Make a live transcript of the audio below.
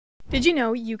Did you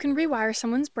know you can rewire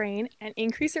someone's brain and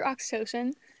increase their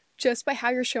oxytocin just by how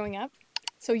you're showing up?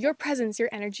 So your presence, your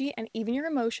energy, and even your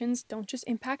emotions don't just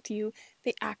impact you,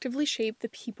 they actively shape the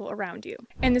people around you.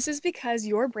 And this is because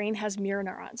your brain has mirror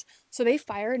neurons. So they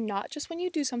fire not just when you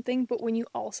do something, but when you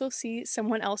also see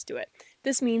someone else do it.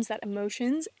 This means that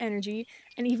emotions, energy,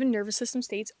 and even nervous system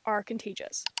states are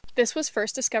contagious. This was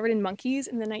first discovered in monkeys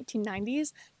in the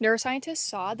 1990s. Neuroscientists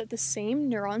saw that the same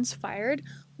neurons fired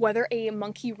whether a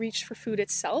monkey reached for food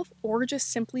itself or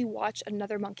just simply watched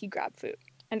another monkey grab food.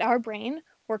 And our brain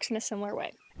works in a similar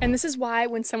way. And this is why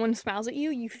when someone smiles at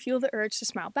you, you feel the urge to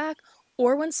smile back,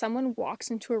 or when someone walks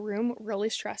into a room really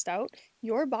stressed out,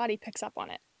 your body picks up on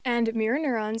it. And mirror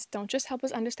neurons don't just help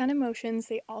us understand emotions,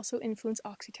 they also influence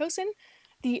oxytocin,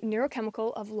 the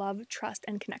neurochemical of love, trust,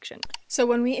 and connection. So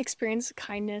when we experience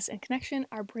kindness and connection,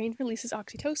 our brain releases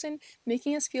oxytocin,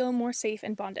 making us feel more safe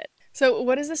and bonded. So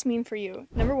what does this mean for you?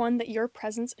 Number one, that your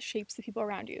presence shapes the people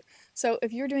around you. So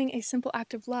if you're doing a simple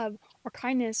act of love or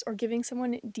kindness or giving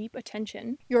someone deep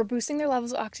attention, you're boosting their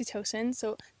levels of oxytocin,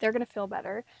 so they're going to feel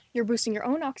better. You're boosting your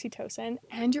own oxytocin,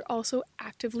 and you're also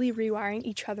actively rewiring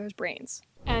each other's brains.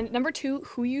 And number two,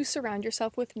 who you surround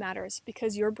yourself with matters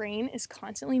because your brain is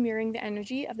constantly mirroring the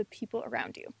energy of the people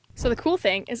around you. So the cool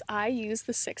thing is I use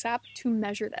the 6 app to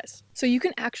measure this. So you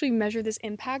can actually measure this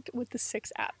impact with the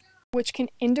 6 app, which can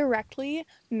indirectly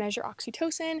measure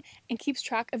oxytocin and keeps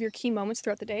track of your key moments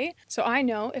throughout the day. So I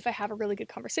know if I have a really good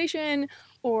conversation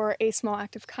or a small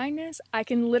act of kindness, I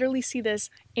can literally see this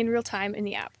in real time in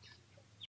the app.